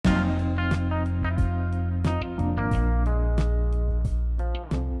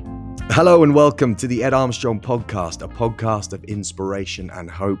Hello and welcome to the Ed Armstrong Podcast, a podcast of inspiration and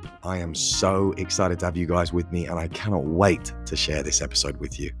hope. I am so excited to have you guys with me, and I cannot wait to share this episode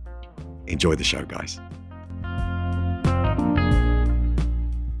with you. Enjoy the show, guys.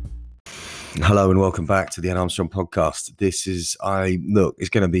 Hello and welcome back to the Ed Armstrong Podcast. It's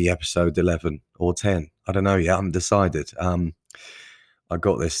going to be episode 11 or 10. I don't know yet. I'm undecided. I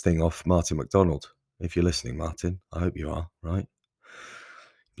got this thing off Martin McDonald. If you're listening, Martin, I hope you are, right?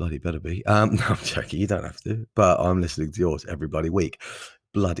 Bloody better be. No, I'm joking. You don't have to. But I'm listening to yours every bloody week.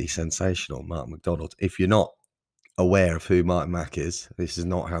 Bloody sensational, Martin McDonald. If you're not aware of who Martin Mac is, this is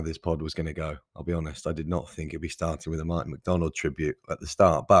not how this pod was going to go. I'll be honest. I did not think it'd be starting with a Martin McDonald tribute at the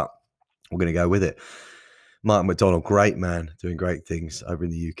start, but we're going to go with it. Martin McDonald, great man, doing great things over in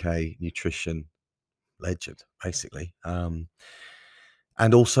the UK, nutrition legend, basically.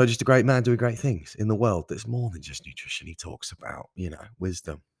 And also just a great man doing great things in the world. That's more than just nutrition. He talks about,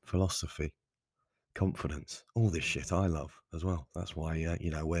 wisdom, philosophy, confidence, all this shit I love as well. That's why,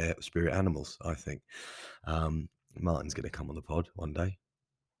 we're spirit animals, I think. Martin's going to come on the pod one day,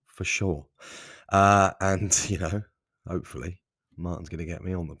 for sure. And hopefully Martin's going to get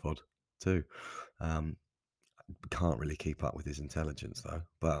me on the pod too. Can't really keep up with his intelligence though,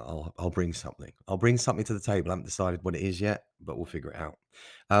 but I'll bring something. I'll bring something to the table. I haven't decided what it is yet, but we'll figure it out.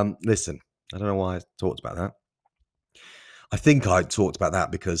 Listen, I don't know why I talked about that. I think I talked about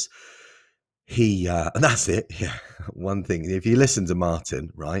that because he, and that's it. Yeah. One thing, if you listen to Martin,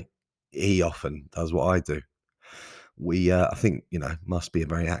 right, he often does what I do. I think, must be a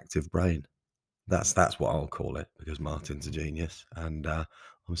very active brain. That's what I'll call it, because Martin's a genius and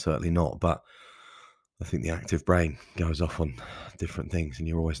I'm certainly not, but I think the active brain goes off on different things and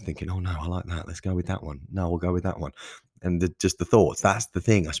you're always thinking, oh no, I like that. Let's go with that one. No, we'll go with that one. And just the thoughts, that's the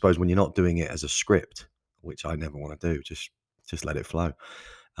thing, I suppose, when you're not doing it as a script, which I never want to do, just let it flow.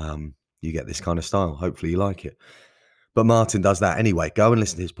 You get this kind of style. Hopefully you like it. But Martin does that anyway. Go and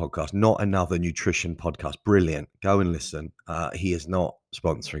listen to his podcast, Not Another Nutrition Podcast. Brilliant. Go and listen. He is not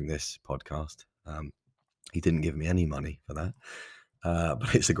sponsoring this podcast. He didn't give me any money for that.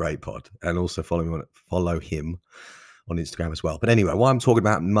 But it's a great pod, and also follow him on Instagram as well. But anyway, why I'm talking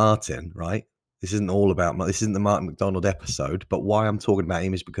about Martin, right? This isn't the Martin McDonald episode, but why I'm talking about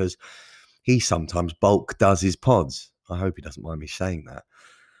him is because he sometimes bulk does his pods. I hope he doesn't mind me saying that.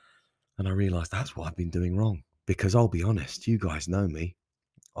 And I realized that's what I've been doing wrong, because I'll be honest, you guys know me.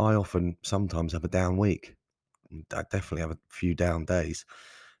 I sometimes have a down week. I definitely have a few down days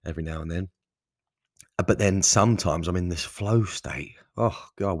every now and then. But then sometimes I'm in this flow state. Oh,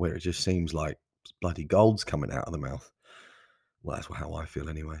 God, where it just seems like bloody gold's coming out of the mouth. Well, that's how I feel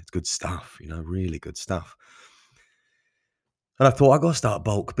anyway. It's good stuff, really good stuff. And I thought I got to start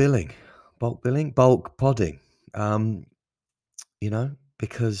bulk podding,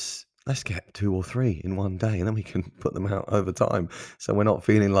 because let's get 2 or 3 in one day and then we can put them out over time. So we're not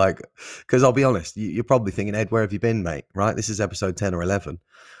feeling like, because I'll be honest, you're probably thinking, Ed, where have you been, mate? Right? This is episode 10 or 11.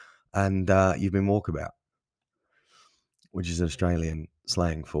 And you've been walkabout, which is an Australian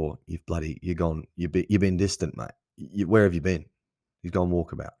slang for you've been distant, mate. Where have you been? You've gone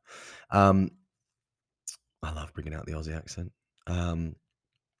walkabout. I love bringing out the Aussie accent.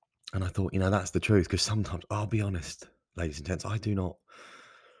 And I thought, that's the truth, because sometimes, I'll be honest, ladies and gents, I don't know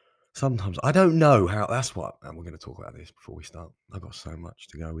how, and we're going to talk about this before we start. I've got so much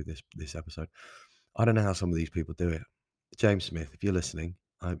to go with this episode. I don't know how some of these people do it. James Smith, if you're listening,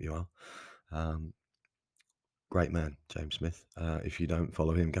 I hope you are. Great man, James Smith. If you don't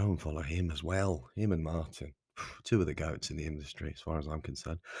follow him, go and follow him as well. Him and Martin, 2 of the goats in the industry, as far as I'm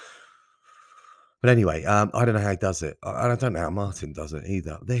concerned. But anyway, I don't know how he does it. I don't know how Martin does it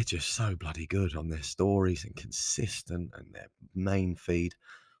either. They're just so bloody good on their stories and consistent, and their main feed.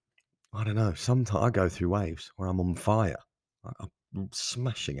 I don't know. Sometimes I go through waves where I'm on fire. I'm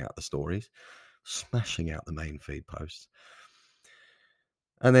smashing out the stories, smashing out the main feed posts.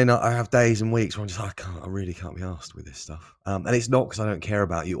 And then I have days and weeks where I'm just like, I really can't be arsed with this stuff. And it's not because I don't care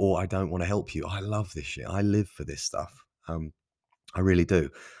about you or I don't want to help you. I love this shit. I live for this stuff. I really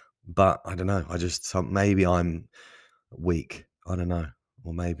do. But I don't know. Maybe I'm weak. I don't know.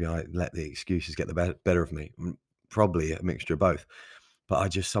 Or maybe I let the excuses get the better of me. Probably a mixture of both. But I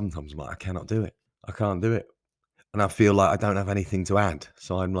just sometimes I cannot do it. I can't do it. And I feel like I don't have anything to add.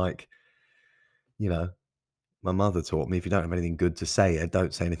 So I'm like, my mother taught me, if you don't have anything good to say,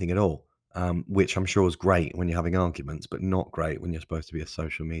 don't say anything at all, which I'm sure is great when you're having arguments, but not great when you're supposed to be a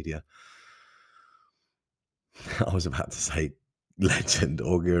social media. I was about to say legend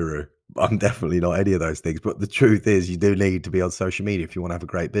or guru. I'm definitely not any of those things. But the truth is, you do need to be on social media if you want to have a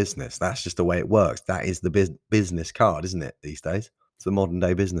great business. That's just the way it works. That is the business card, isn't it, these days? It's the modern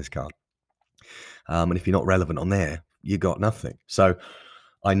day business card. And if you're not relevant on there, you got nothing. So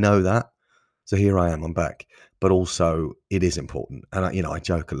I know that. So here I am, I'm back. But also, it is important, and I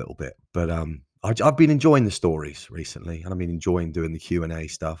joke a little bit, but I've been enjoying the stories recently, and I've been enjoying doing the Q&A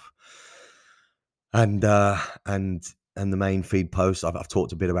stuff, and and the main feed posts. I've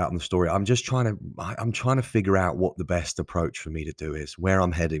talked a bit about in the story. I'm trying to figure out what the best approach for me to do is, where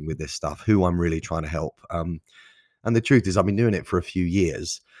I'm heading with this stuff, who I'm really trying to help. And the truth is, I've been doing it for a few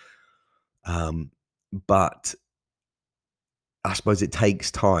years, um, but I suppose it takes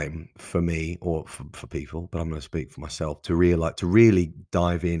time for me or for people, but I'm going to speak for myself to realize to really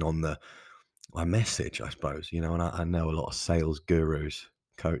dive in on my message, I suppose, and I know a lot of sales gurus,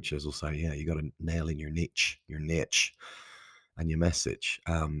 coaches will say, yeah, you got to nail in your niche and your message.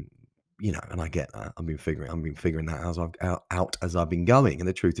 And I get that. I've been figuring that out as I've been going. And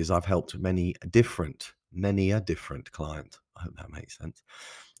the truth is I've helped many a different client. I hope that makes sense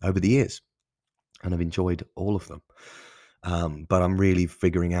over the years. And I've enjoyed all of them. But I'm really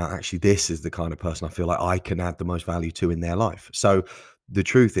figuring out actually this is the kind of person I feel like I can add the most value to in their life. So the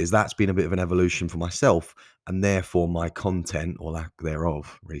truth is that's been a bit of an evolution for myself, and therefore my content or lack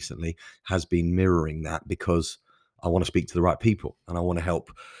thereof recently has been mirroring that because I want to speak to the right people and I want to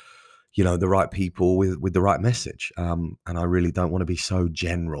help the right people with the right message. And I really don't want to be so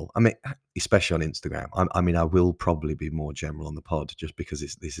general. I mean, especially on Instagram. I mean, I will probably be more general on the pod just because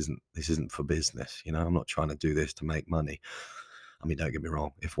this isn't for business. I'm not trying to do this to make money. I mean, don't get me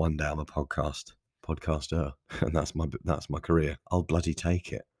wrong. If one day I'm a podcaster, and that's my career, I'll bloody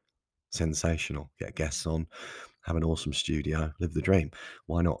take it. Sensational. Get guests on, have an awesome studio, live the dream.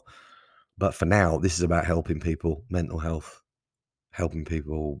 Why not? But for now, this is about helping people, mental health, helping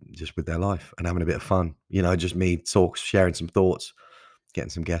people just with their life and having a bit of fun. Just me sharing some thoughts, getting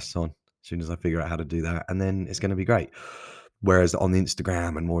some guests on as soon as I figure out how to do that. And then it's going to be great. Whereas on the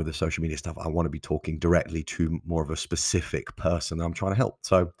Instagram and more of the social media stuff, I want to be talking directly to more of a specific person that I'm trying to help.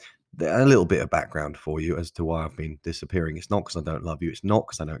 So a little bit of background for you as to why I've been disappearing. It's not because I don't love you. It's not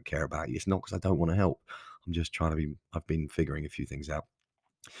because I don't care about you. It's not because I don't want to help. I've been figuring a few things out.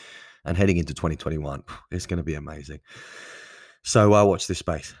 And heading into 2021, it's going to be amazing. So watch this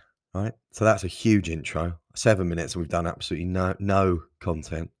space. All right. So that's a huge intro. 7 minutes, and we've done absolutely no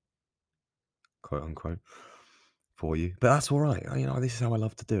content, quote unquote, for you. But that's all right. This is how I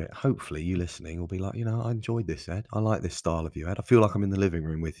love to do it. Hopefully, you listening will be like, I enjoyed this, Ed. I like this style of you, Ed. I feel like I'm in the living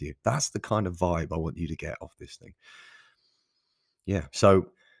room with you. That's the kind of vibe I want you to get off this thing. Yeah. So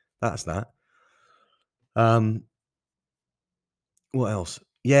that's that. What else?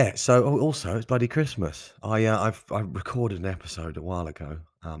 Yeah, so also it's bloody Christmas. I recorded an episode a while ago,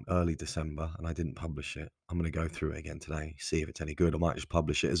 early December, and I didn't publish it. I'm gonna go through it again today, see if it's any good. I might just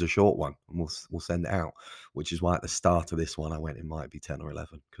publish it as a short one, and we'll send it out. Which is why at the start of this one, I went it might be 10 or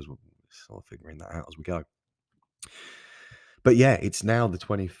 11 because we're sort of figuring that out as we go. But yeah, it's now the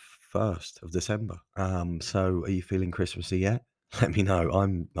 21st of December. So are you feeling Christmassy yet? Let me know.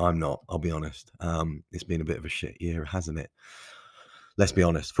 I'm not. I'll be honest. It's been a bit of a shit year, hasn't it? Let's be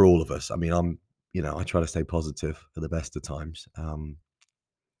honest, for all of us. I mean, I try to stay positive at the best of times.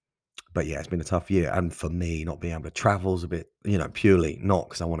 But yeah, it's been a tough year. And for me, not being able to travel is a bit, purely not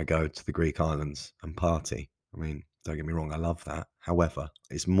because I want to go to the Greek islands and party. I mean, don't get me wrong, I love that. However,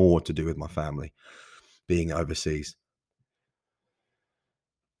 it's more to do with my family being overseas.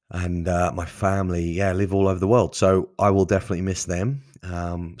 And my family, yeah, live all over the world. So I will definitely miss them.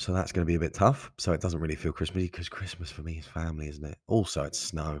 So that's going to be a bit tough. So it doesn't really feel Christmassy because Christmas for me is family, isn't it? Also, it's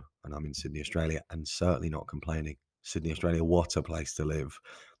snow and I'm in Sydney, Australia, and certainly not complaining. Sydney, Australia, what a place to live,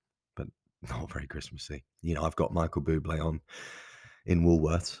 but not very Christmassy. I've got Michael Bublé on in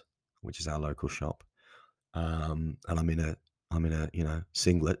Woolworths, which is our local shop. And I'm in a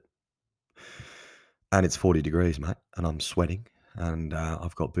singlet and it's 40 degrees, mate, and I'm sweating. And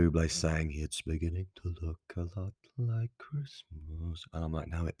I've got Bublé saying it's beginning to look a lot like Christmas. And I'm like,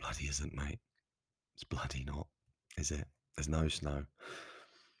 no, it bloody isn't, mate. It's bloody not, is it? There's no snow.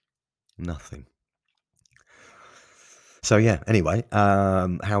 Nothing. So yeah, anyway,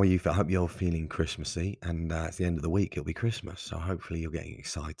 how are you? I hope you're feeling Christmassy. And it's the end of the week. It'll be Christmas. So hopefully you're getting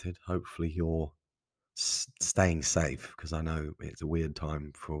excited. Hopefully you're staying safe because I know it's a weird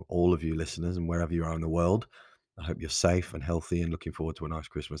time for all of you listeners and wherever you are in the world. I hope you're safe and healthy and looking forward to a nice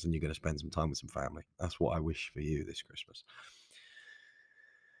Christmas and you're going to spend some time with some family. That's what I wish for you this Christmas.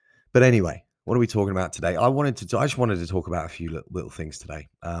 But anyway, what are we talking about today? I just wanted to talk about a few little things today.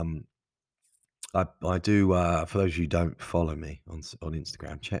 I do, for those of you who don't follow me on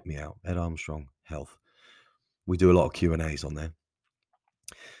Instagram, check me out, Ed Armstrong Health. We do a lot of Q&As on there.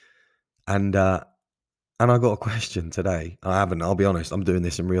 And And I got a question today. I haven't, I'll be honest, I'm doing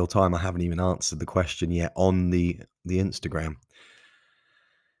this in real time. I haven't even answered the question yet on the Instagram.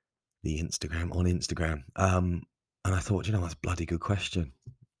 The Instagram on Instagram. And I thought, you know, that's a bloody good question.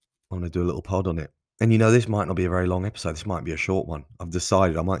 I'm gonna do a little pod on it. And you know, this might not be a very long episode. This might be a short one. I've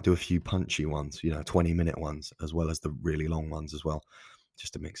decided I might do a few punchy ones, you know, 20-minute ones, as well as the really long ones as well,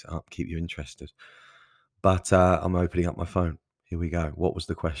 just to mix it up, keep you interested. But I'm opening up my phone. Here we go. What was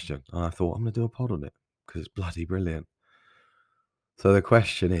the question? And I thought I'm gonna do a pod on it because it's bloody brilliant. So the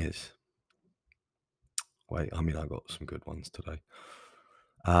question is, wait, I mean, I got some good ones today.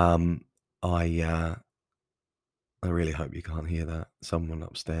 Um, I I really hope you can't hear that. Someone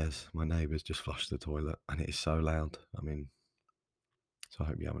upstairs, my neighbours just flushed the toilet, and it is so loud. I mean, so I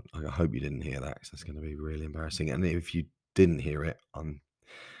hope you haven't. I hope you didn't hear that, because that's going to be really embarrassing. And if you didn't hear it, I'm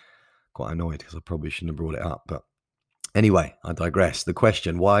quite annoyed because I probably shouldn't have brought it up. But anyway, I digress. The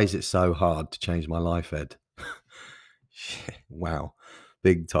question: why is it so hard to change my life, Ed? Wow,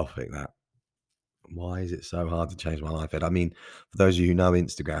 big topic that. Why is it so hard to change my life, Ed? I mean, for those of you who know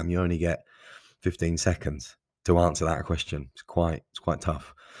Instagram, you only get 15 seconds to answer that question. It's quite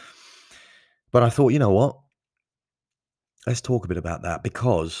tough. But I thought, you know what? Let's talk a bit about that,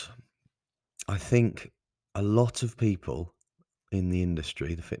 because I think a lot of people in the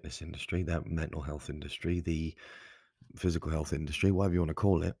industry, the fitness industry, the mental health industry, the physical health industry, whatever you want to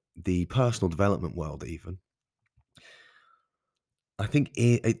call it, the personal development world, even, I think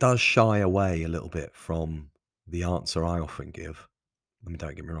it does shy away a little bit from the answer I often give. I mean,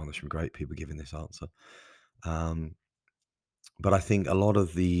 don't get me wrong, there's some great people giving this answer. Um, but I think a lot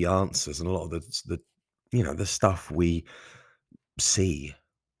of the answers and a lot of the stuff we see,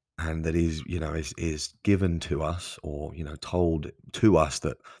 and that is, is given to us, or told to us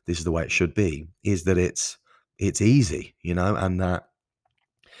that this is the way it should be, is that it's easy, and that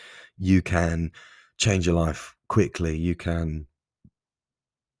you can change your life quickly. You can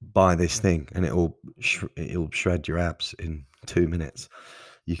buy this thing and it'll shred your abs in 2 minutes.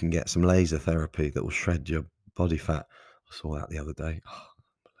 You can get some laser therapy that will shred your body fat. I saw that the other day.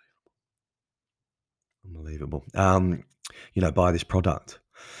 Unbelievable. Buy this product,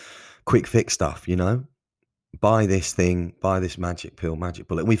 quick fix stuff, buy this thing, buy this magic pill, magic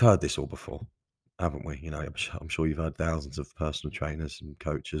bullet. We've heard this all before, haven't we? I'm sure you've heard thousands of personal trainers and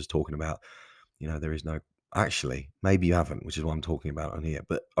coaches talking about, there is no, actually, maybe you haven't, which is what I'm talking about on here,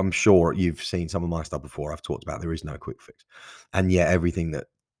 but I'm sure you've seen some of my stuff before. I've talked about there is no quick fix. And yet everything that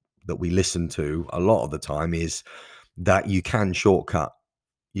we listen to a lot of the time is that you can shortcut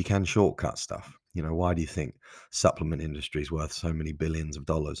stuff. Why do you think supplement industry is worth so many billions of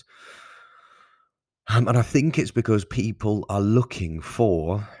dollars? And I think it's because people are looking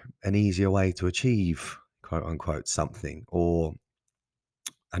for an easier way to achieve, quote unquote, something,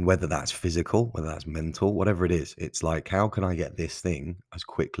 and whether that's physical, whether that's mental, whatever it is, it's like, how can I get this thing as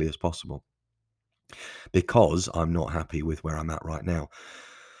quickly as possible? Because I'm not happy with where I'm at right now.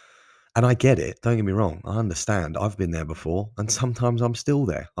 And I get it. Don't get me wrong. I understand. I've been there before. And sometimes I'm still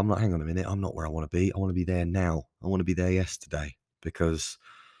there. I'm like, hang on a minute. I'm not where I want to be. I want to be there now. I want to be there yesterday, because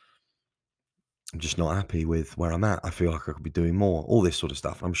I'm just not happy with where I'm at. I feel like I could be doing more, all this sort of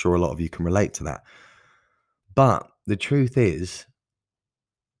stuff. I'm sure a lot of you can relate to that. But the truth is,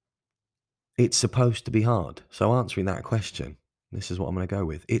 it's supposed to be hard. So answering that question, this is what I'm going to go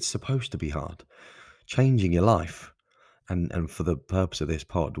with. It's supposed to be hard. Changing your life, and for the purpose of this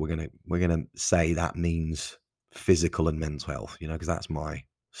pod, we're gonna say that means physical and mental health, because that's my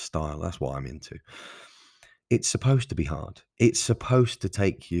style. That's what I'm into. It's supposed to be hard. It's supposed to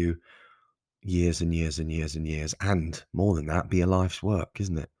take you years and years and years and years, and more than that, be a life's work,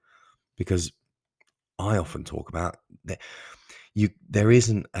 isn't it? Because I often talk about that there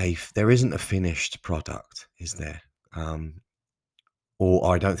isn't a finished product, is there?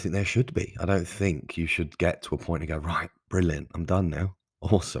 Or I don't think there should be. I don't think you should get to a point and go, right, brilliant, I'm done now.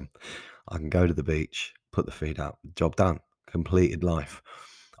 Awesome. I can go to the beach, put the feet up, job done, completed life.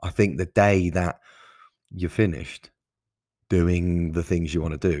 I think the day that you're finished doing the things you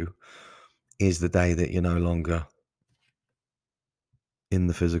want to do is the day that you're no longer in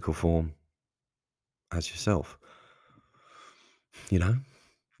the physical form as yourself, you know?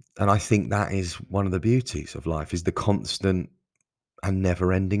 And I think that is one of the beauties of life, is the constant and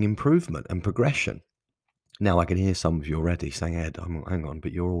never ending improvement and progression. Now, I can hear some of you already saying, Ed, hang on,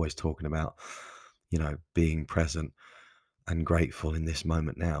 but you're always talking about, being present and grateful in this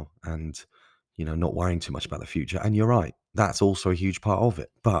moment now, and, not worrying too much about the future. And you're right. That's also a huge part of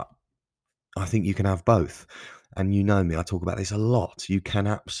it. But I think you can have both. And you know me, I talk about this a lot. You can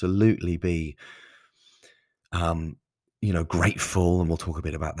absolutely be grateful, and we'll talk a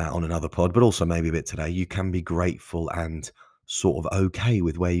bit about that on another pod, but also maybe a bit today. You can be grateful and sort of okay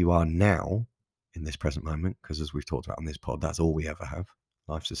with where you are now in this present moment, because as we've talked about on this pod, that's all we ever have.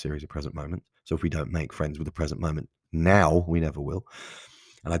 Life's a series of present moments. So if we don't make friends with the present moment now, we never will.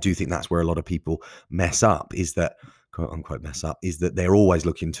 And I do think that's where a lot of people mess up, is that, quote unquote, mess up, is that they're always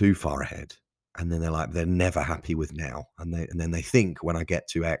looking too far ahead. And then they're never happy with now. And then they think, when I get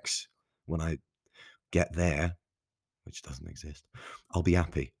to X, when I get there, which doesn't exist, I'll be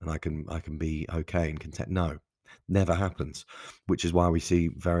happy and I can be okay and content. No, never happens. Which is why we see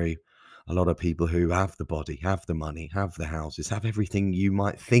a lot of people who have the body, have the money, have the houses, have everything you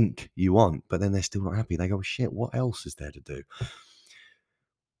might think you want, but then they're still not happy. They go, shit, what else is there to do?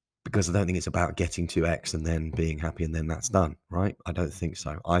 Because I don't think it's about getting to X and then being happy and then that's done, right? I don't think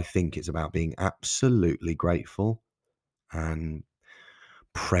so. I think it's about being absolutely grateful and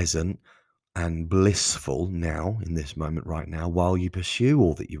present and blissful now in this moment right now, while you pursue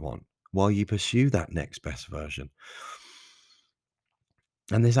all that you want, while you pursue that next best version.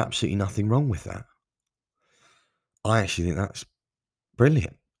 And there's absolutely nothing wrong with that. I actually think that's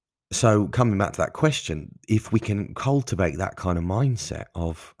brilliant. So coming back to that question, if we can cultivate that kind of mindset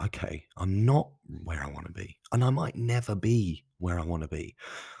of, okay, I'm not where I want to be, and I might never be where I want to be,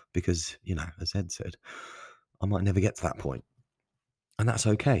 because, as Ed said, I might never get to that point, and that's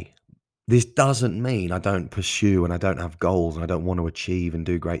okay. This doesn't mean I don't pursue and I don't have goals and I don't want to achieve and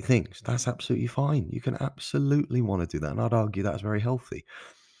do great things. That's absolutely fine. You can absolutely want to do that. And I'd argue that's very healthy,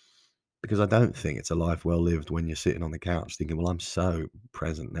 because I don't think it's a life well lived when you're sitting on the couch thinking, well, I'm so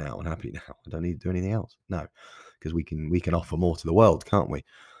present now and happy now, I don't need to do anything else. No, because we can offer more to the world, can't we?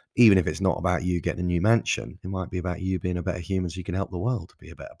 Even if it's not about you getting a new mansion, it might be about you being a better human so you can help the world be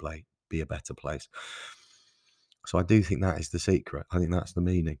a better place, be a better place. So I do think that is the secret. I think that's the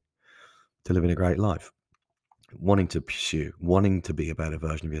meaning to living a great life. Wanting to pursue, wanting to be a better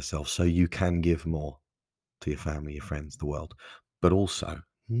version of yourself so you can give more to your family, your friends, the world, but also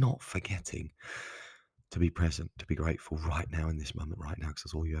not forgetting to be present, to be grateful right now in this moment, right now, because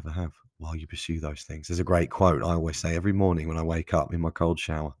that's all you ever have while you pursue those things. There's a great quote I always say every morning when I wake up in my cold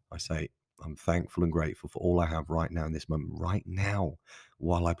shower. I say, I'm thankful and grateful for all I have right now in this moment, right now,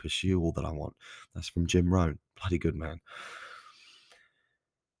 while I pursue all that I want. That's from Jim Rohn. Bloody good man.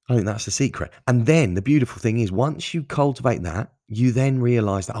 I think that's the secret. And then the beautiful thing is, once you cultivate that, you then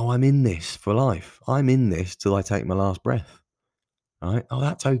realize that, oh, I'm in this for life. I'm in this till I take my last breath. Right? Oh,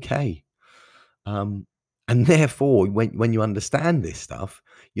 that's okay. Um, and therefore, when you understand this stuff,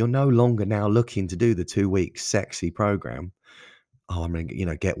 you're no longer now looking to do the 2 week sexy program. Oh, I'm going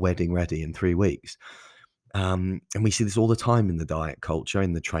to, get wedding ready in 3 weeks. And we see this all the time in the diet culture,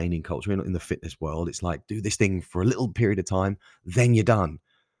 in the training culture, in the fitness world. It's like, do this thing for a little period of time, then you're done.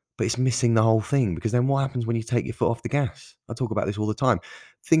 But it's missing the whole thing, because then what happens when you take your foot off the gas? I talk about this all the time.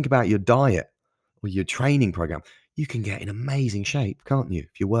 Think about your diet or your training program. You can get in amazing shape, can't you?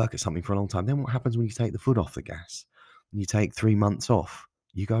 If you work at something for a long time, then what happens when you take the foot off the gas? When you take 3 months off,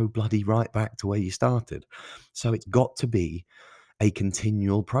 you go bloody right back to where you started. So it's got to be a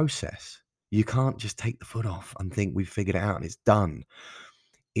continual process. You can't just take the foot off and think we've figured it out and it's done.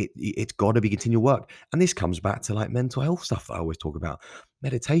 It's got to be continual work. And this comes back to like mental health stuff that I always talk about.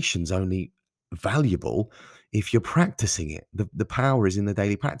 Meditation's only valuable if you're practicing it. The power is in the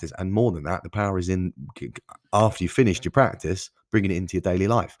daily practice. And more than that, the power is in, after you've finished your practice, bringing it into your daily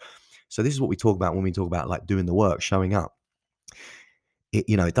life. So this is what we talk about when we talk about like doing the work, showing up.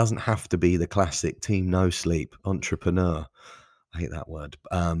 It doesn't have to be the classic team no sleep entrepreneur. I hate that word.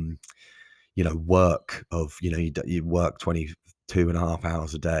 Work of, you work 22 and a half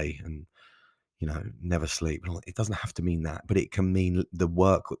hours a day and, never sleep. It doesn't have to mean that, but it can mean the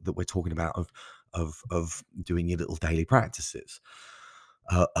work that we're talking about of doing your little daily practices,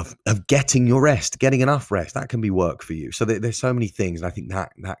 of getting your rest, getting enough rest. That can be work for you. So there's so many things. And I think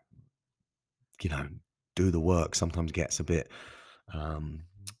that, you know, do the work sometimes gets a bit, um,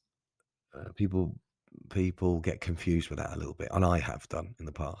 people get confused with that a little bit. And I have done in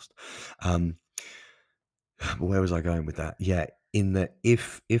the past. Um, But where was I going with that? Yeah, in that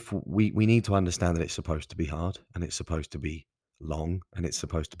if we need to understand that it's supposed to be hard and it's supposed to be long and it's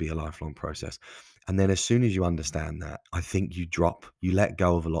supposed to be a lifelong process. And then as soon as you understand that, I think you let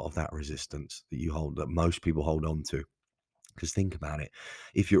go of a lot of that resistance that most people hold on to. Because think about it,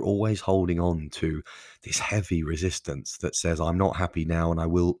 if you're always holding on to this heavy resistance that says, I'm not happy now and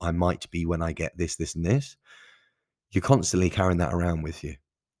I might be when I get this, this, and this, you're constantly carrying that around with you.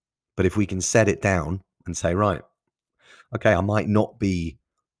 But if we can set it down and say, right, okay, I might not be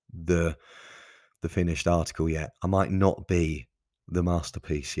the finished article yet. I might not be the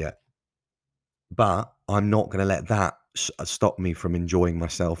masterpiece yet, but I'm not going to let that stop me from enjoying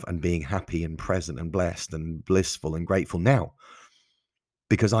myself and being happy and present and blessed and blissful and grateful now.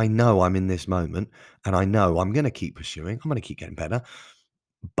 Because I know I'm in this moment and I know I'm going to keep pursuing. I'm going to keep getting better.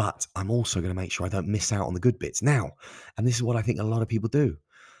 But I'm also going to make sure I don't miss out on the good bits now. And this is what I think a lot of people do.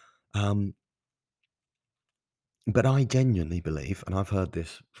 Um, but I genuinely believe, and I've heard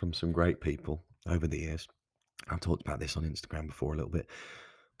this from some great people over the years. I've talked about this on Instagram before a little bit.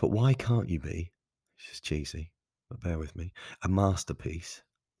 But why can't you be, it's just cheesy, but bear with me, a masterpiece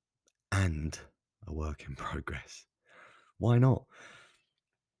and a work in progress? Why not?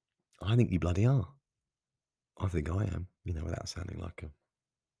 I think you bloody are. I think I am, without sounding like a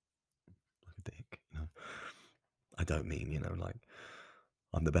dick. I don't mean, like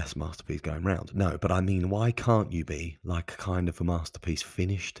I'm the best masterpiece going round. No, but I mean, why can't you be like kind of a masterpiece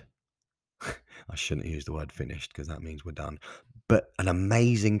finished? I shouldn't use the word finished because that means we're done. But an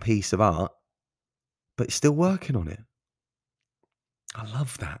amazing piece of art, but still working on it. I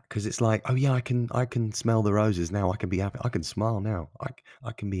love that because it's like, oh yeah, I can smell the roses now. I can be happy. I can smile now.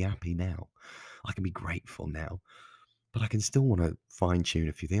 I can be happy now. I can be grateful now. But I can still want to fine tune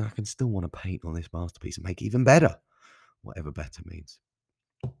a few things. I can still want to paint on this masterpiece and make it even better, whatever better means.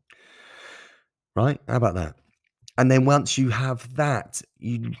 Right? How about that? And then once you have that,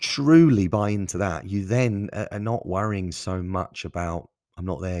 you truly buy into that. You then are not worrying so much about, I'm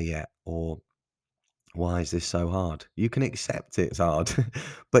not there yet, or why is this so hard? You can accept it's hard,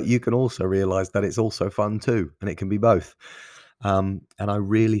 but you can also realize that it's also fun too, and it can be both. And I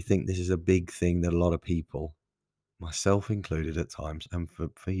really think this is a big thing that a lot of people, myself included at times, and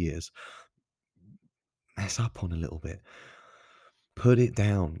for years, mess up on a little bit. Put it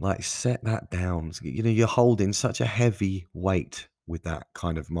down, like set that down. You're holding such a heavy weight with that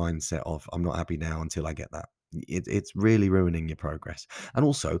kind of mindset of I'm not happy now until I get that. It's really ruining your progress. And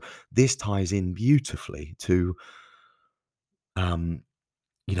also, this ties in beautifully to um,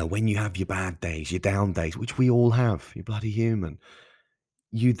 when you have your bad days, your down days, which we all have, you're bloody human.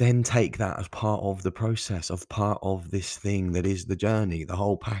 You then take that as part of the process, of part of this thing that is the journey, the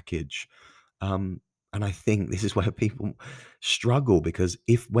whole package. And I think this is where people struggle because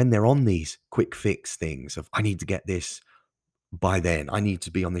if when they're on these quick fix things of I need to get this by then, I need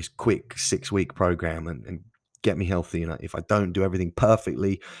to be on this quick 6-week program and get me healthy. And if I don't do everything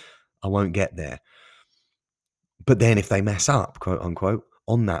perfectly, I won't get there. But then if they mess up, quote unquote,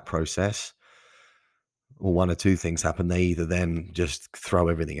 on that process, or one or two things happen. They either then just throw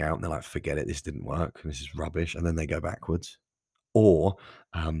everything out and they're like, forget it, this didn't work, and this is rubbish, and then they go backwards. Or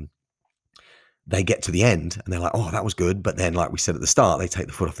um, they get to the end and they're like, oh, that was good. But then, like we said at the start, they take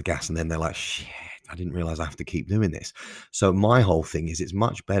the foot off the gas and then they're like, shit, I didn't realize I have to keep doing this. So my whole thing is it's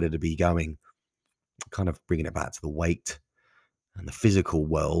much better to be going, kind of bringing it back to the weight and the physical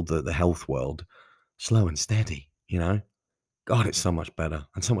world, the health world, slow and steady. God, it's so much better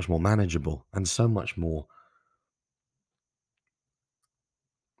and so much more manageable and so much more,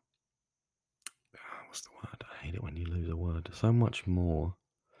 what's the word? I hate it when you lose a word. So much more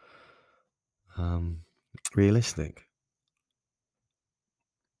um, realistic.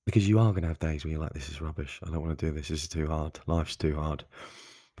 Because you are going to have days where you're like, this is rubbish. I don't want to do this. This is too hard. Life's too hard.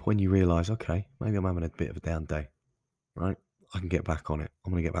 But when you realize, okay, maybe I'm having a bit of a down day, right? I can get back on it.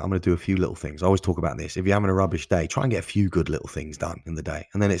 I'm going to get back. I'm going to do a few little things. I always talk about this. If you're having a rubbish day, try and get a few good little things done in the day.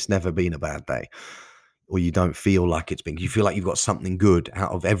 And then it's never been a bad day. Or you don't feel like it's been, you feel like you've got something good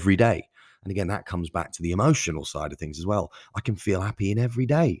out of every day. And again, that comes back to the emotional side of things as well. I can feel happy in every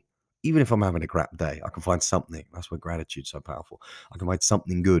day. Even if I'm having a crap day, I can find something. That's where gratitude's so powerful. I can find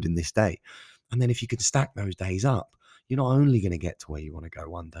something good in this day. And then if you can stack those days up, you're not only going to get to where you want to go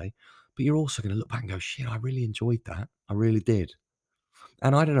one day, but you're also going to look back and go, shit, I really enjoyed that. I really did.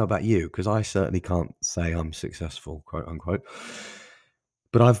 And I don't know about you, because I certainly can't say I'm successful, quote unquote.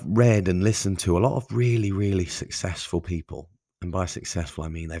 But I've read and listened to a lot of really, really successful people. And by successful, I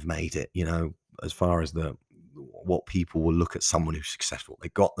mean they've made it, as far as what people will look at someone who's successful.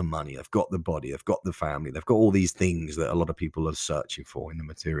 They've got the money, they've got the body, they've got the family, they've got all these things that a lot of people are searching for in the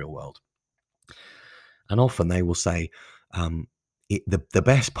material world. And often they will say, the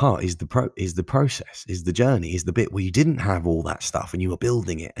best part is the process, is the journey, is the bit where you didn't have all that stuff and you were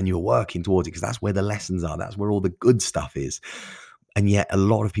building it and you were working towards it because that's where the lessons are. That's where all the good stuff is. And yet a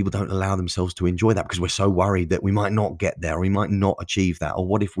lot of people don't allow themselves to enjoy that because we're so worried that we might not get there or we might not achieve that. Or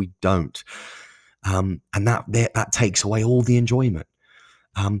what if we don't? And that takes away all the enjoyment.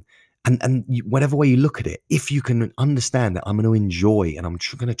 Whatever way you look at it, if you can understand that I'm going to enjoy and I'm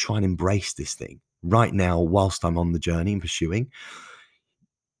going to try and embrace this thing right now whilst I'm on the journey and pursuing,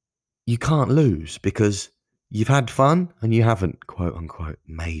 you can't lose because you've had fun and you haven't, quote unquote,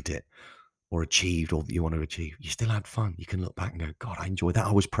 made it. or achieved all that you want to achieve, you still had fun. You can look back and go, God, I enjoyed that.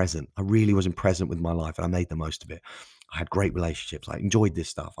 I was present. I really wasn't present with my life and I made the most of it. I had great relationships. I enjoyed this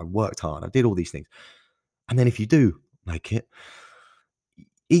stuff. I worked hard. I did all these things. And then if you do make it,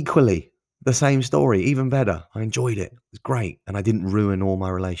 equally the same story, even better. I enjoyed it. It was great. And I didn't ruin all my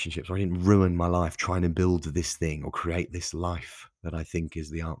relationships, or I didn't ruin my life trying to build this thing or create this life that I think is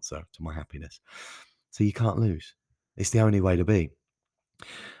the answer to my happiness. So you can't lose. It's the only way to be.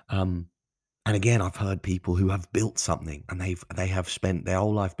 Um, and again, I've heard people who have built something and they have spent their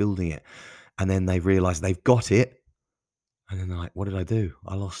whole life building it, and then they've realized they've got it. And then they're like, what did I do?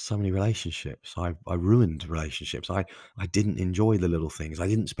 I lost so many relationships. I ruined relationships. I didn't enjoy the little things. I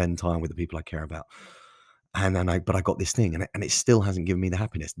didn't spend time with the people I care about. And then but I got this thing and it still hasn't given me the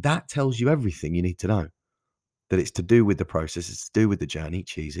happiness. That tells you everything you need to know. That it's to do with the process, it's to do with the journey,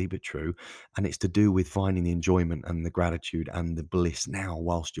 cheesy but true. And it's to do with finding the enjoyment and the gratitude and the bliss now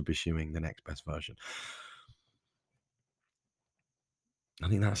whilst you're pursuing the next best version. I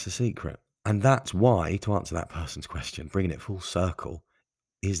think that's the secret. And that's why, to answer that person's question, bringing it full circle,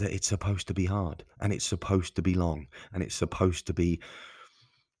 is that it's supposed to be hard and it's supposed to be long and it's supposed to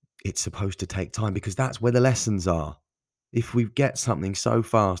take time, because that's where the lessons are. If we get something so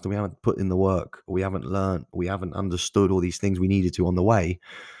fast and we haven't put in the work, or we haven't learned, or we haven't understood all these things we needed to on the way,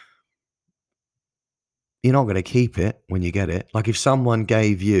 you're not going to keep it when you get it. Like if someone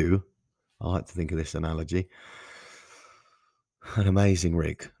gave you, I like to think of this analogy, an amazing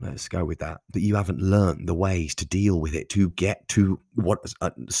rig, let's go with that, but you haven't learned the ways to deal with it, to get to what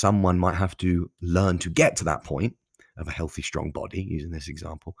someone might have to learn to get to that point of a healthy, strong body, using this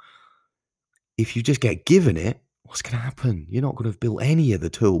example. If you just get given it, what's going to happen? You're not going to have built any of the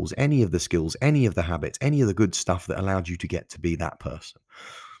tools, any of the skills, any of the habits, any of the good stuff that allowed you to get to be that person.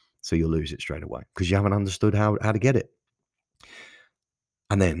 So you'll lose it straight away because you haven't understood how to get it.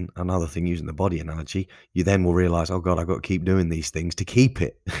 And then another thing, using the body analogy, you then will realize, oh God, I've got to keep doing these things to keep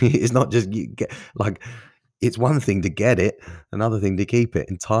it. It's not just you get like, it's one thing to get it, another thing to keep it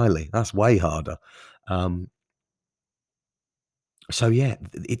entirely. That's way harder. So yeah,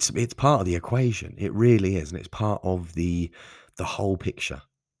 it's part of the equation. It really is, and it's part of the whole picture.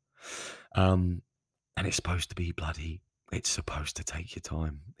 Um, and it's supposed to be bloody. It's supposed to take your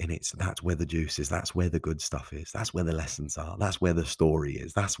time, and that's where the juice is. That's where the good stuff is. That's where the lessons are. That's where the story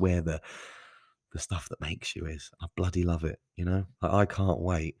is. That's where the stuff that makes you is. I bloody love it. You know, I can't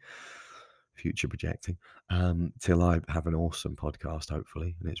wait. Future projecting till I have an awesome podcast,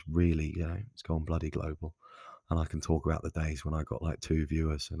 hopefully, and it's really, it's gone bloody global. And I can talk about the days when I got like 2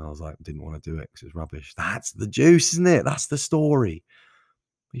 viewers and I was like, didn't want to do it because it's rubbish. That's the juice, isn't it? That's the story.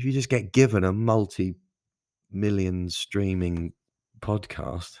 If you just get given a multi-million streaming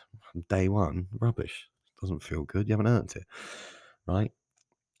podcast from day one, rubbish. Doesn't feel good. You haven't earned it, right?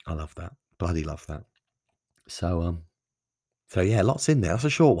 I love that. Bloody love that. So yeah, lots in there. That's a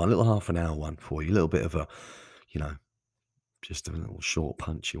short one, little half an hour one for you. A little bit of a, you know, just a little short,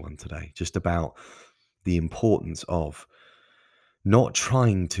 punchy one today. Just about the importance of not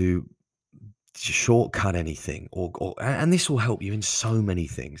trying to shortcut anything, and this will help you in so many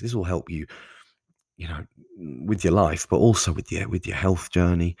things. This will help you, with your life, but also with your health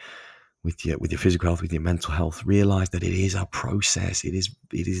journey, with your physical health, with your mental health. Realize that it is a process. It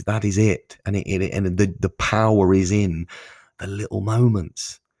is that is it, and the power is in the little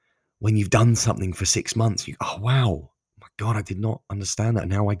moments when you've done something for 6 months. Oh wow, my God, I did not understand that.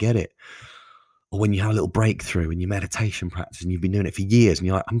 Now I get it. Or when you have a little breakthrough in your meditation practice and you've been doing it for years and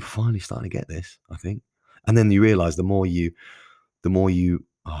you're like, I'm finally starting to get this, I think. And then you realize the more you,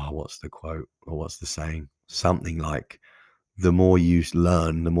 what's the quote or what's the saying? Something like, the more you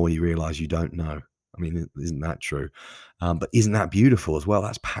learn, the more you realize you don't know. I mean, isn't that true? But isn't that beautiful as well?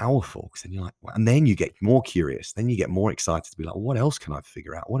 That's powerful. Because then you're like, and then you get more curious. Then you get more excited to be like, what else can I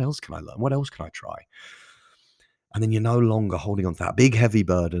figure out? What else can I learn? What else can I try? And then you're no longer holding on to that big, heavy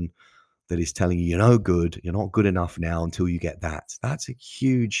burden that is telling you you're no good, you're not good enough now until you get that. That's a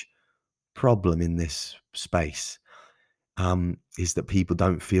huge problem in this space, is that people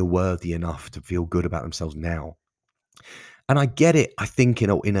don't feel worthy enough to feel good about themselves now. And I get it, I think in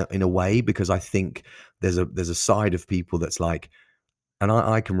a way, because I think there's a side of people that's like, and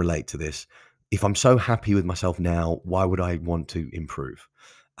I can relate to this. If I'm so happy with myself now, why would I want to improve?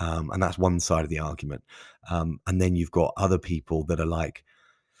 And that's one side of the argument. And then you've got other people that are like,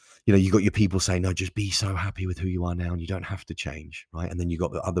 you got your people saying, no, just be so happy with who you are now and you don't have to change, right? And then you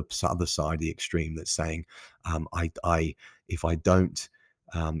got the other side, the extreme, that's saying, if I don't,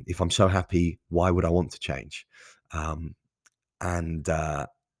 if I'm so happy, why would I want to change? And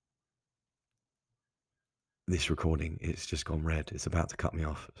This recording, it's just gone red. It's about to cut me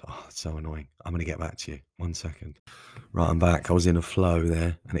off. Oh, it's so annoying. I'm going to get back to you. 1 second. Right, I'm back. I was in a flow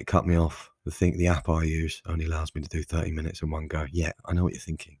there and it cut me off. The app I use only allows me to do 30 minutes in one go. Yeah, I know what you're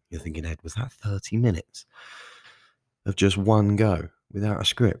thinking. You're thinking, Ed, was that 30 minutes of just one go without a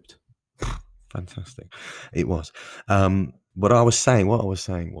script? Fantastic. It was. What I was saying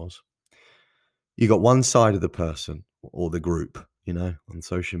was, you got one side of the person or the group, on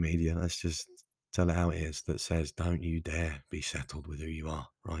social media. Let's just tell it how it is. That says, don't you dare be settled with who you are,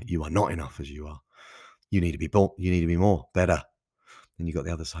 right? You are not enough as you are. You need to be you need to be more, better. Then you got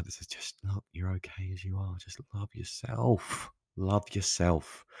the other side that says, just look, you're okay as you are. Just love yourself. Love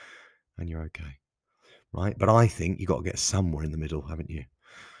yourself. And you're okay. Right. But I think you got to get somewhere in the middle, haven't you?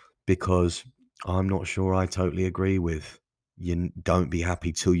 Because I'm not sure I totally agree with don't be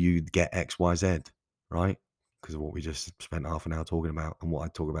happy till you get X, Y, Z, right? Because of what we just spent half an hour talking about and what I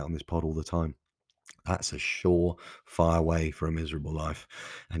talk about on this pod all the time. That's a sure fire way for a miserable life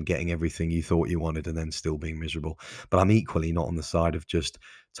and getting everything you thought you wanted and then still being miserable. But I'm equally not on the side of just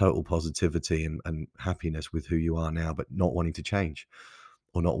total positivity and happiness with who you are now, but not wanting to change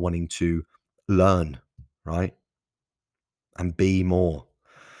or not wanting to learn, right? And be more.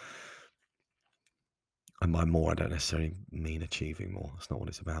 And by more, I don't necessarily mean achieving more. That's not what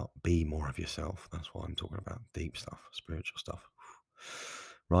it's about. Be more of yourself. That's what I'm talking about. Deep stuff, spiritual stuff.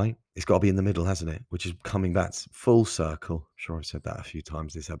 Right? It's got to be in the middle, hasn't it? Which is coming back full circle. I'm sure I've said that a few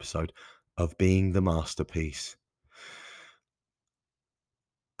times this episode of being the masterpiece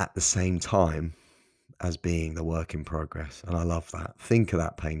at the same time as being the work in progress. And I love that. Think of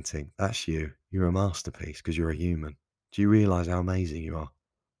that painting. That's you. You're a masterpiece because you're a human. Do you realize how amazing you are?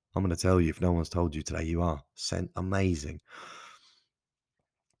 I'm going to tell you, if no one's told you today, you are amazing.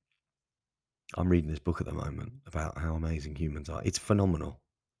 I'm reading this book at the moment about how amazing humans are. It's phenomenal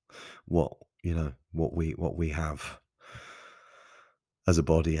what we have as a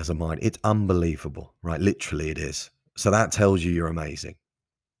body, as a mind. It's unbelievable, right? Literally it is. So that tells you you're amazing.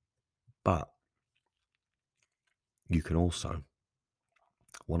 But you can also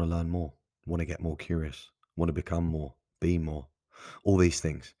want to learn more, want to get more curious, want to become more, be more, all these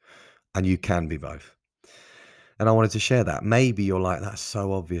things. And you can be both. And I wanted to share that. Maybe you're like, that's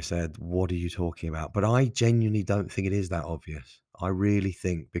so obvious, Ed. What are you talking about? But I genuinely don't think it is that obvious. I really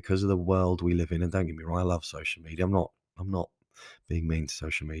think because of the world we live in, and don't get me wrong, I love social media. I'm not being mean to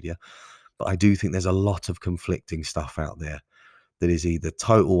social media, but I do think there's a lot of conflicting stuff out there that is either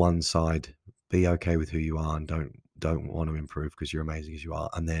total one side, be okay with who you are and don't want to improve because you're amazing as you are,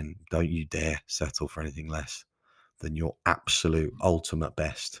 and then don't you dare settle for anything less than your absolute ultimate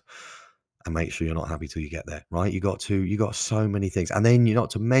best. And make sure you're not happy till you get there, right? You got so many things. And then you're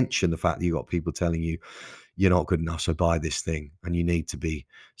not to mention the fact that you got people telling you you're not good enough, so buy this thing and you need to be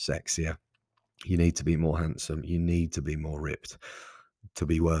sexier. You need to be more handsome. You need to be more ripped to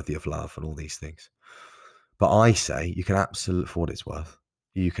be worthy of love and all these things. But I say you can absolutely, for what it's worth,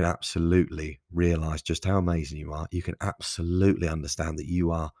 you can absolutely realize just how amazing you are. You can absolutely understand that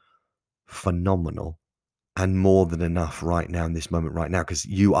you are phenomenal and more than enough right now in this moment right now, because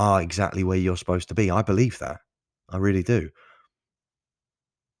you are exactly where you're supposed to be. I believe that. I really do.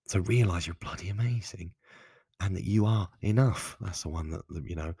 So realize you're bloody amazing and that you are enough. That's the one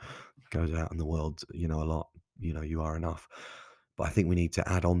that, goes out in the world, a lot. You are enough. But I think we need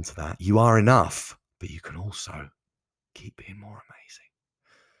to add on to that. You are enough, but you can also keep being more amazing.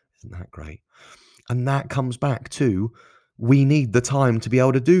 Isn't that great? And that comes back to we need the time to be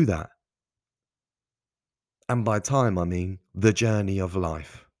able to do that. And by time, I mean the journey of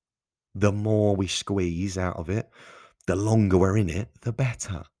life. The more we squeeze out of it, the longer we're in it, the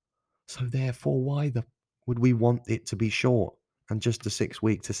better. So therefore, why would we want it to be short and just a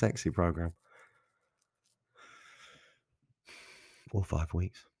 6-week to sexy program? Or 5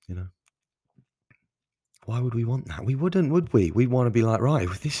 weeks, Why would we want that? We wouldn't, would we? We'd want to be like, right,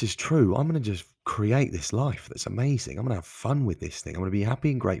 if this is true, I'm going to just create this life that's amazing. I'm going to have fun with this thing. I'm going to be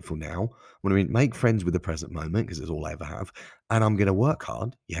happy and grateful now. I'm going to make friends with the present moment because it's all I ever have. And I'm going to work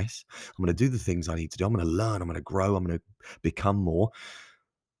hard. Yes. I'm going to do the things I need to do. I'm going to learn. I'm going to grow. I'm going to become more.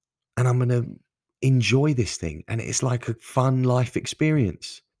 And I'm going to enjoy this thing. And it's like a fun life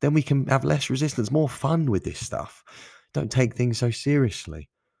experience. Then we can have less resistance, more fun with this stuff. Don't take things so seriously.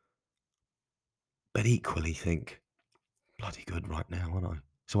 But equally think, bloody good right now, aren't I?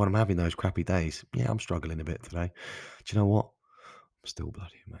 So when I'm having those crappy days, yeah, I'm struggling a bit today. Do you know what? I'm still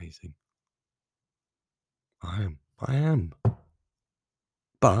bloody amazing. I am.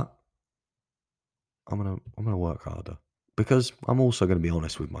 But I'm gonna work harder because I'm also going to be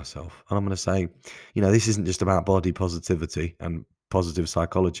honest with myself, and I'm going to say, this isn't just about body positivity and positive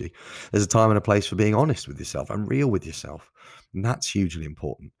psychology. There's a time and a place for being honest with yourself and real with yourself. And that's hugely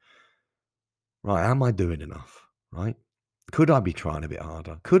important. Right, am I doing enough? Right? Could I be trying a bit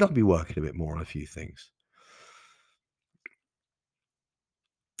harder? Could I be working a bit more on a few things?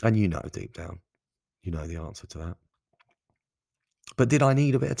 And you know deep down, you know the answer to that. But did I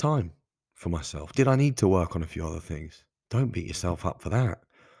need a bit of time for myself? Did I need to work on a few other things? Don't beat yourself up for that.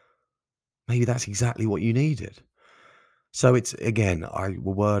 Maybe that's exactly what you needed. So it's again, the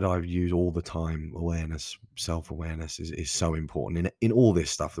word I use all the time, awareness, self-awareness is so important in all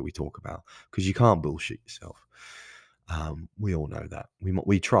this stuff that we talk about, because you can't bullshit yourself. We all know that.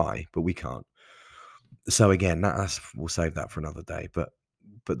 We try, but we can't. So again, we'll save that for another day. But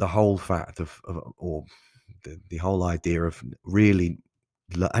the whole fact or the whole idea of really,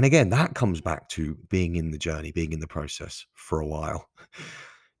 and again, that comes back to being in the journey, being in the process for a while,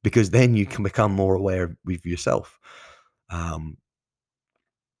 because then you can become more aware with yourself.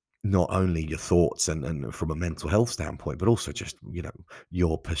 Not only your thoughts and from a mental health standpoint, but also just,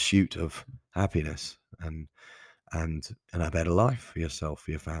 your pursuit of happiness and a better life for yourself,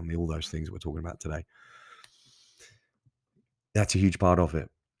 for your family, all those things that we're talking about today. That's a huge part of it.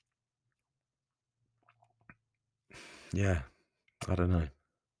 Yeah, I don't know.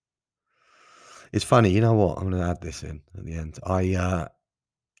 It's funny, you know what? I'm going to add this in at the end.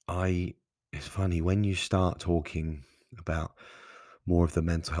 It's funny when you start talking about more of the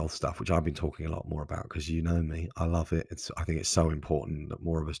mental health stuff, which I've been talking a lot more about because you know me, I love it. I think it's so important that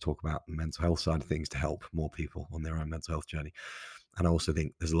more of us talk about the mental health side of things to help more people on their own mental health journey. And I also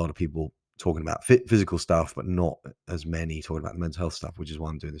think there's a lot of people talking about physical stuff, but not as many talking about the mental health stuff, which is why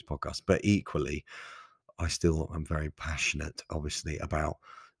I'm doing this podcast. But equally, I still am very passionate, obviously, about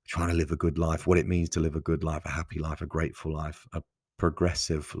trying to live a good life, what it means to live a good life, a happy life, a grateful life, a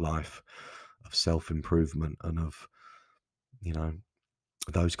progressive life of self-improvement and of,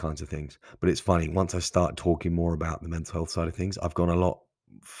 those kinds of things. But it's funny, once I start talking more about the mental health side of things, I've gone a lot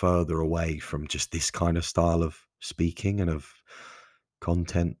further away from just this kind of style of speaking and of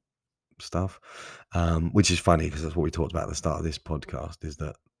content stuff, which is funny because that's what we talked about at the start of this podcast, is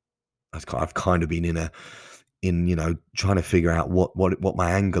that I've kind of been trying to figure out what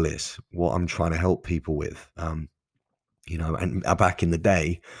my angle is, what I'm trying to help people with. And back in the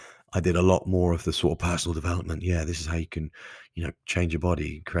day, I did a lot more of the sort of personal development. Yeah, this is how you can, change your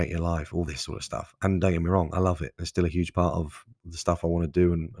body, create your life, all this sort of stuff. And don't get me wrong, I love it. It's still a huge part of the stuff I want to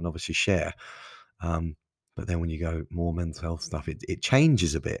do and obviously share. But then when you go more mental health stuff, it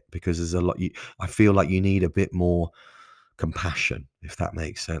changes a bit because there's a lot. I feel like you need a bit more compassion, if that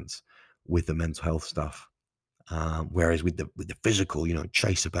makes sense, with the mental health stuff. Whereas with the physical,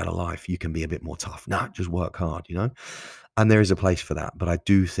 chase a better life, you can be a bit more tough. Nah, just work hard, And there is a place for that, but I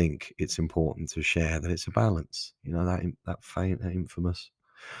do think it's important to share that it's a balance. That infamous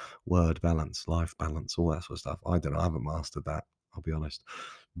word, balance, life balance, all that sort of stuff. I don't know. I haven't mastered that. I'll be honest,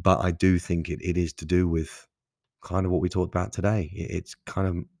 but I do think it is to do with kind of what we talked about today. It's kind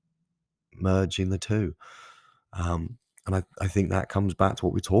of merging the two, and I think that comes back to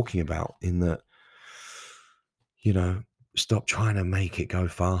what we're talking about in that. Stop trying to make it go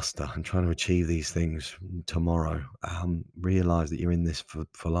faster and trying to achieve these things tomorrow. Realize that you're in this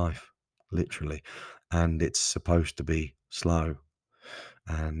for life, literally. And it's supposed to be slow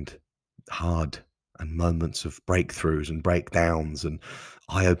and hard and moments of breakthroughs and breakdowns and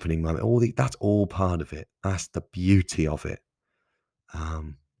eye-opening moments. That's all part of it. That's the beauty of it.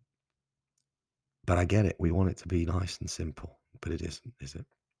 But I get it. We want it to be nice and simple, but it isn't, is it?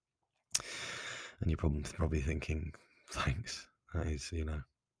 And you're probably thinking, thanks. That is,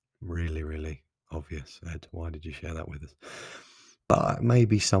 really, really obvious, Ed. Why did you share that with us? But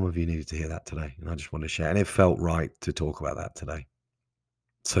maybe some of you needed to hear that today, and I just want to share. And it felt right to talk about that today.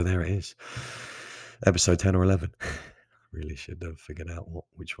 So there it is. Episode 10 or 11. Really should have figured out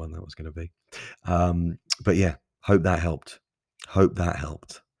which one that was going to be. But yeah, hope that helped.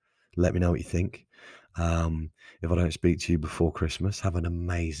 Let me know what you think. If I don't speak to you before Christmas, have an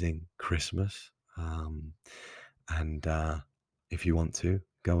amazing Christmas. And if you want to,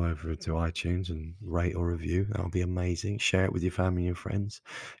 go over to iTunes and rate or review. That would be amazing. Share it with your family and friends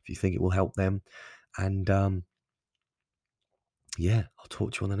if you think it will help them. And yeah, I'll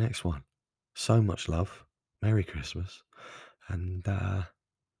talk to you on the next one. So much love. Merry Christmas. And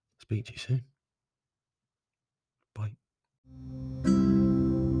speak to you soon. Bye.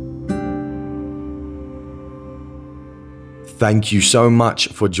 Thank you so much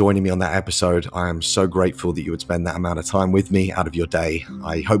for joining me on that episode. I am so grateful that you would spend that amount of time with me out of your day.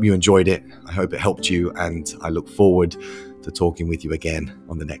 I hope you enjoyed it. I hope it helped you, and I look forward to talking with you again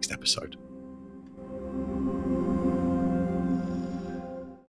on the next episode.